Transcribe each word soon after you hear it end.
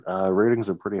Ratings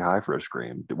are pretty high for a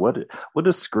Scream. What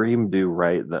does Scream do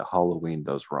right that Halloween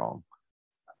does wrong?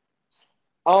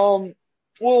 Um,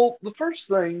 well, the first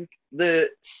thing that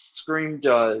Scream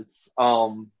does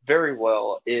very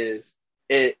well is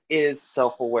it is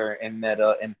self-aware and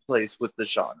meta and plays with the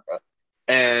genre.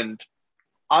 And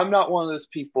I'm not one of those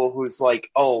people who's like,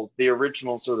 oh, the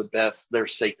originals are the best, they're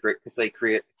sacred because they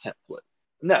create the template.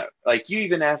 No, like you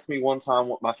even asked me one time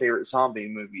what my favorite zombie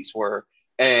movies were,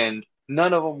 and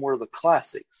none of them were the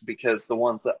classics because the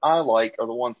ones that I like are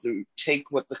the ones who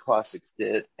take what the classics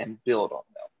did and build on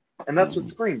them. And that's what Mm,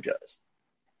 Scream does.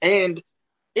 And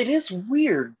it is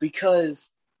weird because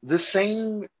the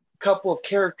same couple of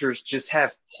characters just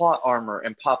have plot armor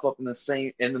and pop up in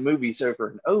the movies over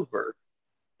and over.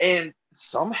 And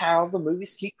somehow the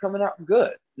movies keep coming out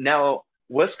good. Now,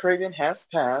 Wes Craven has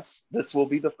passed. This will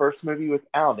be the first movie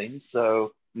without him,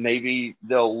 so maybe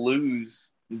they'll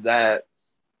lose that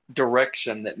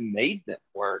direction that made them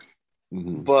work.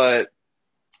 mhm. But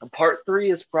part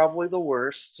three is probably the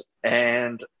worst,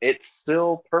 and it's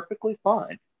still perfectly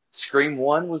fine. Scream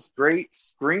 1 was great.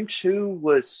 Scream 2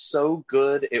 was so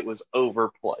good it was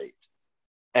overplayed.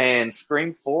 And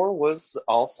Scream 4 was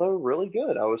also really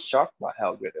good. I was shocked by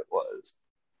how good it was.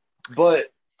 But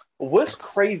Wes It's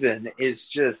Craven is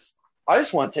just, I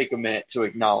just want to take a minute to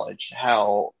acknowledge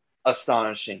how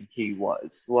astonishing he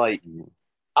was. Like,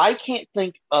 I can't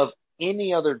think of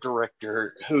any other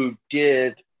director who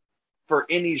did for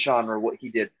any genre what he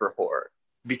did for horror.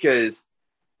 Because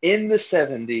in the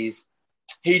 70s,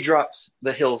 he drops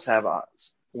The Hills Have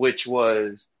Eyes, which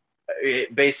was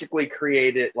it basically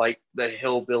created like the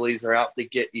hillbillies are out to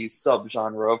get you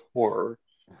subgenre of horror.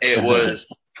 It was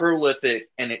prolific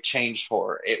and it changed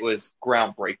horror. It was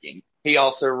groundbreaking. He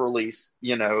also released,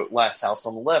 Last House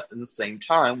on the Left in the same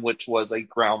time, which was a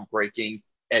groundbreaking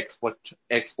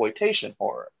exploitation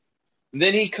horror.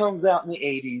 Then he comes out in the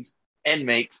 80s and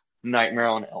makes Nightmare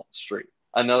on Elm Street,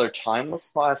 another timeless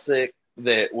classic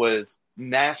that was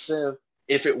massive.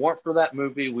 If it weren't for that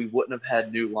movie, we wouldn't have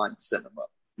had New Line Cinema.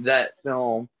 That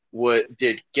film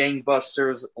did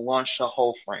gangbusters, launched a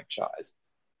whole franchise.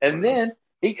 And right. then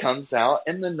he comes out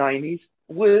in the 90s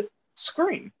with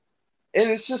Scream. And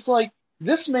it's just like,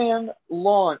 this man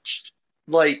launched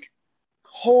like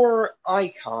horror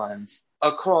icons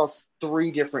across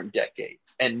three different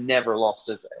decades and never lost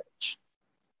his edge.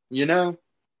 You know?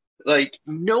 Like,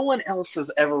 no one else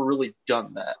has ever really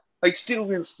done that. Like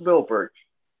Steven Spielberg,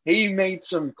 he made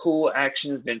some cool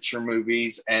action adventure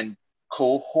movies and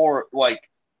cool horror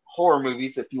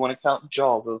movies, if you want to count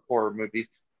Jaws as horror movies.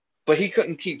 But he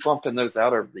couldn't keep bumping those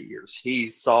out over the years. He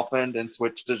softened and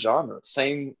switched to genre.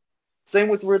 Same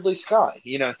with Ridley Scott.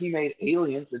 He made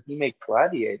Aliens and he made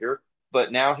Gladiator,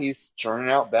 but now he's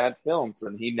churning out bad films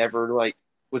and he never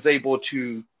was able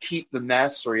to keep the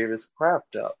mastery of his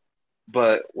craft up.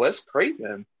 But Wes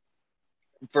Craven,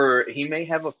 he may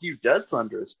have a few duds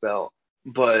under his belt,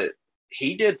 but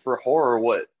he did for horror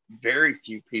what very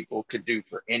few people could do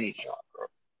for any genre.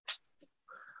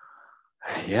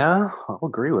 Yeah, I'll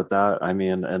agree with that. I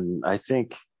mean, and I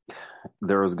think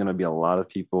there is going to be a lot of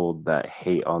people that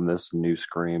hate on this new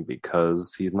Scream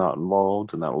because he's not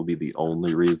involved, and that will be the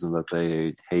only reason that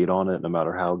they hate on it, no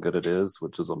matter how good it is,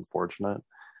 which is unfortunate.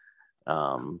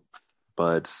 Um,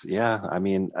 but yeah, I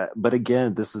mean, but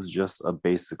again, this is just a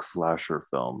basic slasher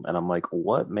film, and I'm like,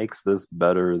 what makes this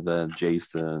better than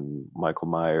Jason, Michael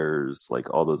Myers,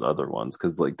 like all those other ones?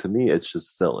 Because like to me, it's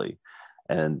just silly,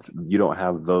 and you don't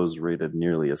have those rated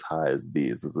nearly as high as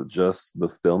these. Is it just the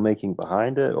filmmaking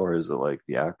behind it, or is it like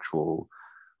the actual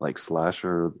like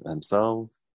slasher himself?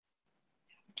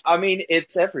 I mean,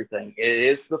 it's everything. It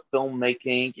is the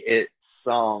filmmaking, it's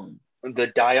the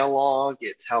dialogue,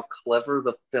 it's how clever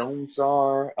the films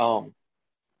are.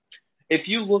 If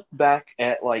you look back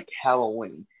at like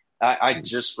Halloween, I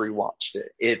just rewatched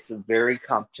it. It's very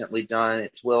competently done,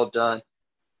 it's well done,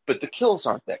 but the kills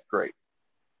aren't that great.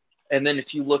 And then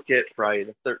if you look at Friday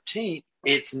the 13th,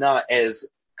 it's not as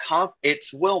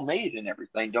it's well made and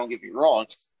everything, don't get me wrong,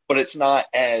 but it's not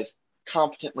as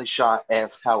competently shot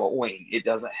as Halloween. It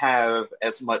doesn't have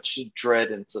as much dread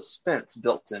and suspense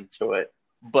built into it,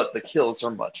 but the kills are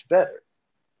much better.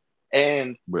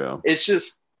 And Yeah. it's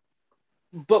just,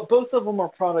 but both of them are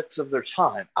products of their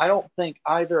time. I don't think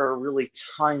either are really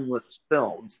timeless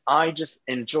films. I just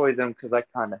enjoy them because I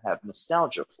kind of have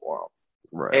nostalgia for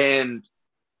them. Right. And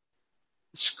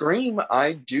Scream,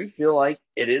 I do feel like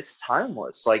it is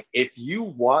timeless. Like, if you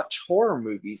watch horror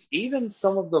movies, even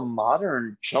some of the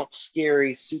modern jump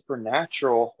scary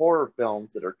supernatural horror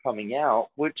films that are coming out,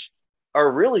 which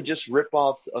are really just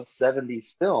ripoffs of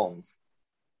 70s films,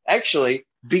 Actually,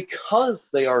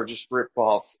 because they are just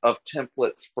rip-offs of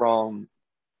templates from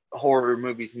horror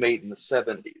movies made in the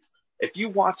 70s. If you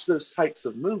watch those types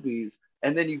of movies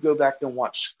and then you go back and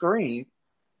watch Scream,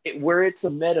 where it's a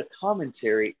meta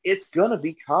commentary, it's going to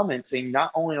be commenting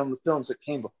not only on the films that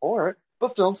came before it,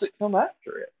 but films that come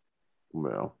after it.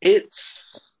 Well, It's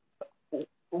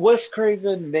Wes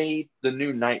Craven made The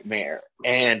New Nightmare,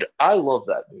 and I love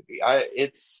that movie.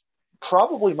 It's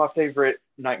probably my favorite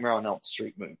Nightmare on Elm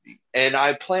Street movie, and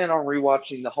I plan on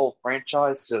rewatching the whole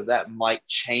franchise, so that might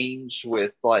change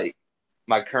with like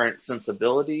my current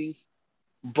sensibilities.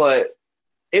 But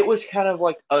it was kind of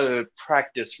like a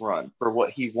practice run for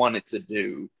what he wanted to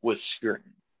do with Scream,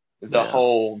 the yeah,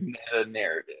 whole meta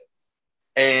narrative,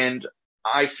 and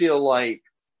I feel like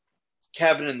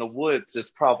Cabin in the Woods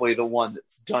is probably the one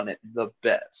that's done it the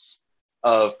best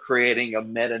of creating a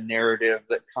meta narrative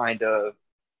that kind of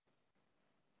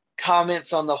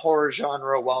comments on the horror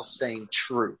genre while staying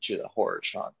true to the horror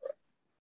genre.